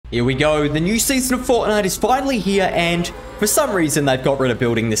Here we go. The new season of Fortnite is finally here, and for some reason they've got rid of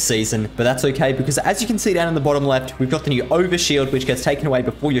building this season, but that's okay because as you can see down in the bottom left, we've got the new overshield which gets taken away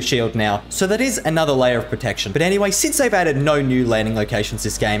before your shield now. So that is another layer of protection. But anyway, since they've added no new landing locations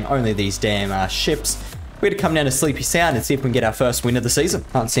this game, only these damn ships, we're gonna come down to Sleepy Sound and see if we can get our first win of the season.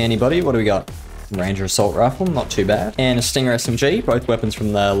 Can't see anybody. What do we got? Ranger assault rifle, not too bad. And a Stinger SMG, both weapons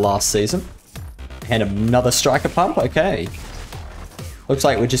from the last season. And another striker pump, okay. Looks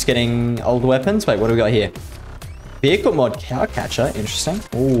like we're just getting old weapons. Wait, what do we got here? Vehicle mod cow catcher, interesting.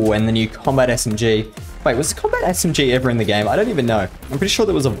 Oh, and the new combat SMG. Wait, was the combat SMG ever in the game? I don't even know. I'm pretty sure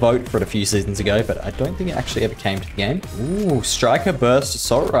there was a vote for it a few seasons ago, but I don't think it actually ever came to the game. Ooh, striker burst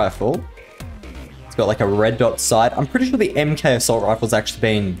assault rifle. It's got like a red dot sight. I'm pretty sure the MK assault rifle's actually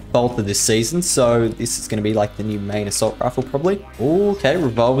been bolted this season, so this is going to be like the new main assault rifle probably. Ooh, okay,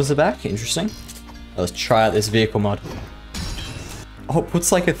 revolvers are back. Interesting. Let's try out this vehicle mod. Oh, it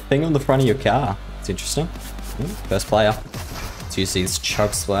puts like a thing on the front of your car. It's interesting. Ooh, first player. Let's use this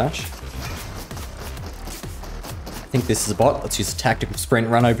chug splash. I think this is a bot. Let's use a tactical sprint,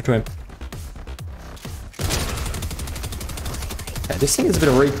 run over to him. Okay, this thing is a bit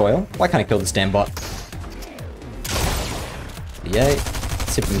of recoil. Why can't I kill this damn bot? Yay.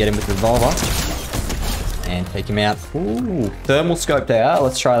 Let's see if we can get him with the revolver. And take him out. Ooh, thermal scoped AR.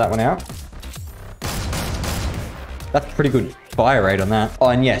 Let's try that one out. That's pretty good fire rate on that. Oh,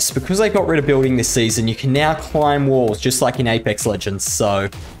 and yes, because they got rid of building this season, you can now climb walls just like in Apex Legends. So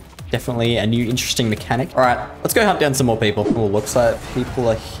definitely a new interesting mechanic. All right, let's go hunt down some more people. Oh, looks like people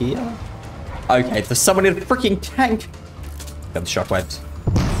are here. Okay, there's someone in a freaking tank. Got the shockwaves.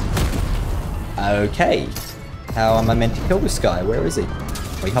 Okay, how am I meant to kill this guy? Where is he?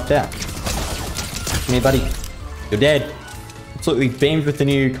 Oh, he hopped out. Come here, buddy. You're dead. Absolutely beamed with the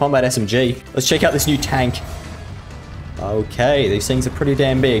new combat SMG. Let's check out this new tank. Okay, these things are pretty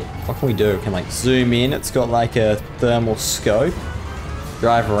damn big. What can we do? We can like zoom in. It's got like a thermal scope.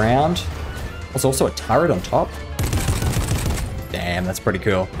 Drive around. There's also a turret on top. Damn, that's pretty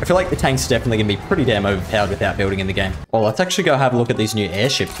cool. I feel like the tank's definitely gonna be pretty damn overpowered without building in the game. Well, let's actually go have a look at these new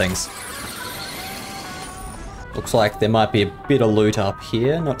airship things. Looks like there might be a bit of loot up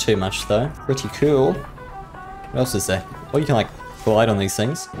here. Not too much though. Pretty cool. What else is there? Oh, you can like glide on these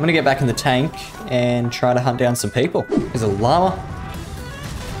things. I'm gonna get back in the tank and try to hunt down some people. There's a llama.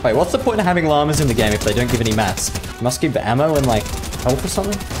 Wait, what's the point of having llamas in the game if they don't give any mats? You must give ammo and like health or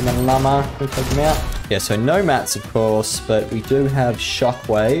something? And then a llama, we take them out. Yeah, so no mats of course, but we do have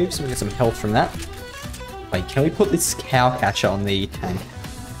shockwaves. We get some health from that. Wait, can we put this cow catcher on the tank?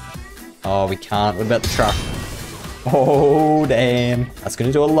 Oh, we can't. What about the truck? Oh, damn. That's going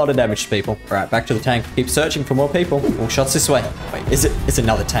to do a lot of damage to people. All right, back to the tank. Keep searching for more people. All shots this way. Wait, is it? It's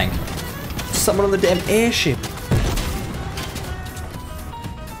another tank. Someone on the damn airship.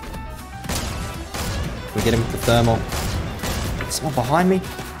 We get him with the thermal. Someone behind me.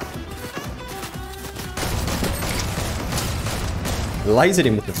 Lasered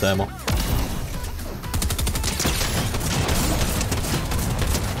him with the thermal.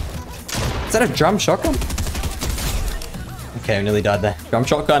 Is that a drum shotgun? Okay, we nearly died there. Drum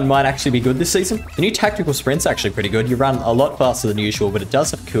shotgun might actually be good this season. The new tactical sprint's actually pretty good. You run a lot faster than usual, but it does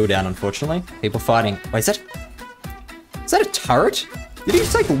have cooldown, unfortunately. People fighting. Wait, is that a turret? Did he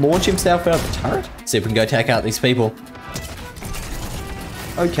just like launch himself out of the turret? See if we can go take out these people.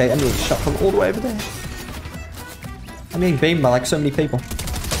 Okay, I'm being shot from all the way over there. I'm being beamed by like so many people.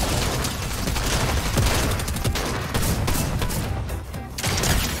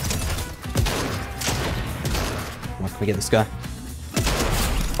 We get this guy.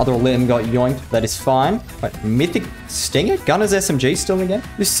 Other limb got yoinked. That is fine. Wait, Mythic Stinger? Gunner's SMG still in the game?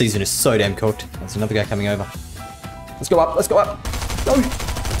 This season is so damn cooked. There's another guy coming over. Let's go up. Let's go up. Go.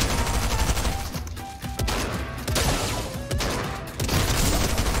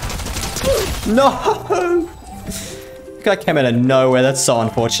 No! Guy came out of nowhere. That's so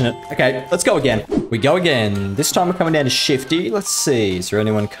unfortunate. Okay, let's go again. We go again. This time we're coming down to Shifty. Let's see. Is there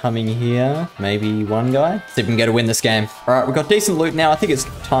anyone coming here? Maybe one guy? Let's see if we can get a win this game. All right, we've got decent loot now. I think it's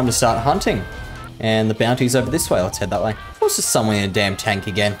time to start hunting. And the bounty's over this way. Let's head that way. Of course there's someone in a damn tank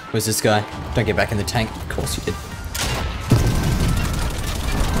again. Where's this guy? Don't get back in the tank. Of course you did.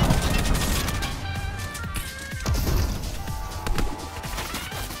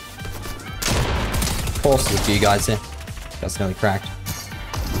 Of course there's a few guys there. That's nearly cracked.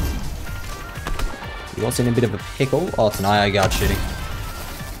 He was in a bit of a pickle. Oh, it's an IO guard shooting.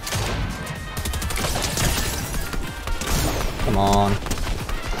 Come on.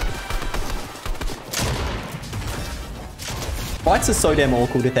 Fights are so damn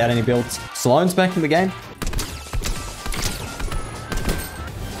awkward without any builds. Sloan's back in the game.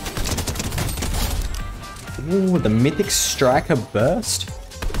 Ooh, the Mythic Striker Burst.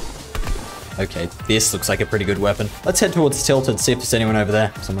 Okay, this looks like a pretty good weapon. Let's head towards Tilted, see if there's anyone over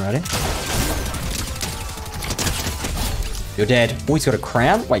there. Someone ready? You're dead. Oh, he's got a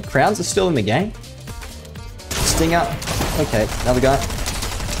crown. Wait, crowns are still in the game? Stinger. Okay, another guy.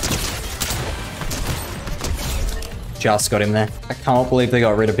 Just got him there. I can't believe they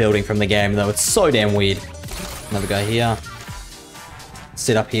got rid of building from the game, though. It's so damn weird. Another guy here.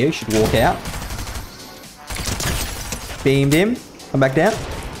 Sit up here. Should walk out. Beamed him. Come back down.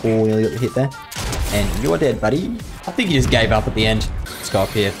 Oh, nearly got the hit there. And you're dead, buddy. I think he just gave up at the end. Let's go up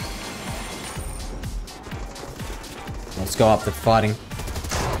here. Let's go up. They're fighting.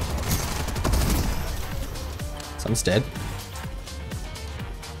 Someone's dead.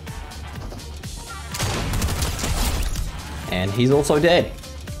 And he's also dead.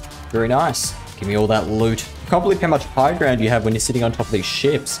 Very nice. Give me all that loot. Can't believe how much high ground you have when you're sitting on top of these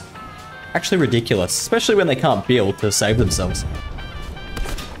ships. Actually ridiculous, especially when they can't build to save themselves.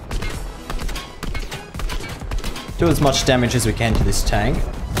 Do as much damage as we can to this tank.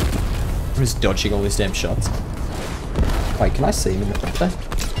 I'm just dodging all these damn shots. Wait, can I see him in the top there?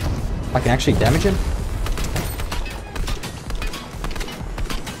 I can actually damage him?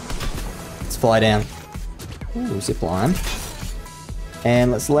 Let's fly down. Ooh, zip line.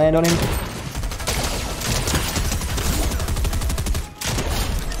 And let's land on him.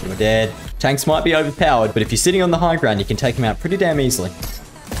 You're dead. Tanks might be overpowered, but if you're sitting on the high ground, you can take him out pretty damn easily.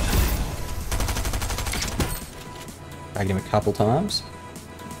 Dragged him a couple times.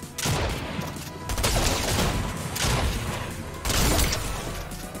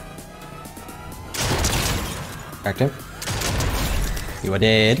 Cracked him. You are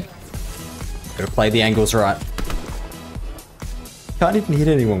dead. Gotta play the angles right. Can't even hit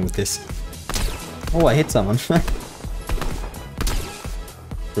anyone with this. Oh, I hit someone.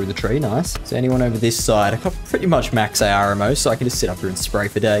 Through the tree, nice. Is there anyone over this side? I've got pretty much max AR ammo, so I can just sit up here and spray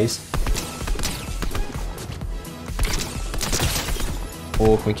for days.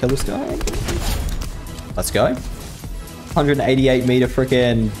 Or can we kill this guy? Let's go. 188 meter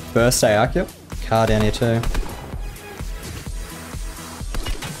frickin' burst AR kill. Car down here too.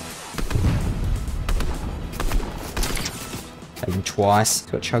 Take him twice.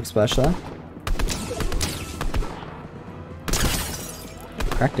 Got chug splash there.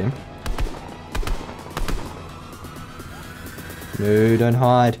 Cracked him. No, don't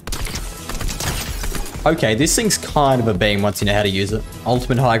hide. Okay, this thing's kind of a beam once you know how to use it.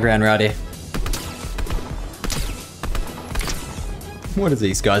 Ultimate high ground right here. What are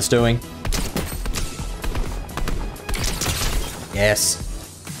these guys doing? Yes.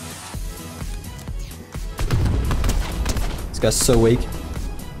 This guy's so weak.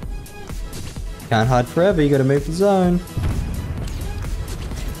 Can't hide forever, you gotta move the zone.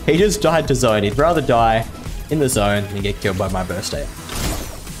 He just died to zone. He'd rather die in the zone than get killed by my burst AR.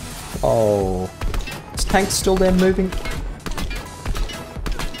 Oh. This tank's still there moving.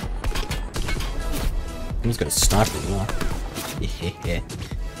 He's got a sniper as well. Yeah.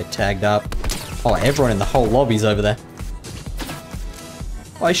 Get tagged up. Oh, everyone in the whole lobby's over there.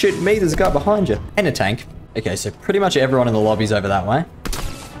 Why shoot me? There's a guy behind you. And a tank. Okay, so pretty much everyone in the lobby's over that way.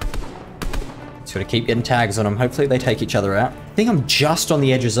 Just gotta keep getting tags on them. Hopefully they take each other out. I think I'm just on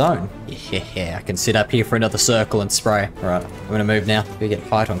the edge of zone. Yeah, I can sit up here for another circle and spray. Alright, I'm gonna move now. We get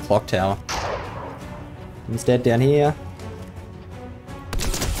fight on clock tower. He's dead down here.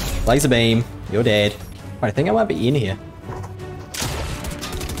 Laser beam. You're dead. Wait, I think I might be in here.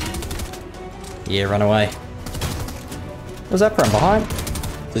 Yeah, run away. What was that from behind?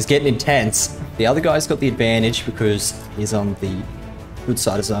 So it's getting intense. The other guy's got the advantage because he's on the good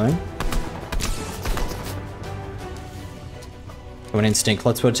side of zone. Come on, Instinct.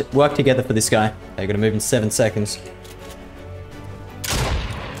 Let's work together for this guy. Okay, gonna move in 7 seconds.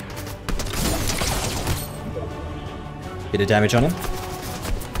 Bit of damage on him.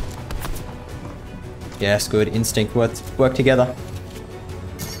 Yes, good. Instinct. Work together.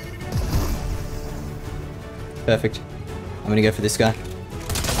 Perfect. I'm gonna go for this guy.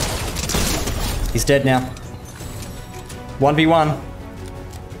 He's dead now. 1v1.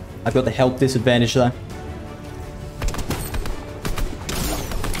 I've got the health disadvantage though.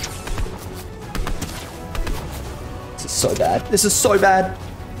 This is so bad. This is so bad.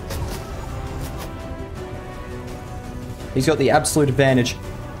 He's got the absolute advantage.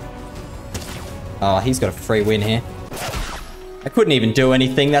 Oh, he's got a free win here. I couldn't even do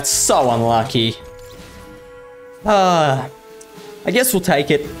anything. That's so unlucky. I guess we'll take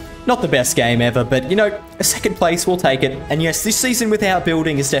it. Not the best game ever, but you know, a second place, we'll take it. And yes, this season without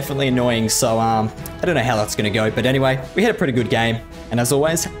building is definitely annoying, so I don't know how that's gonna go, but anyway, we had a pretty good game. And as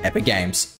always, epic games.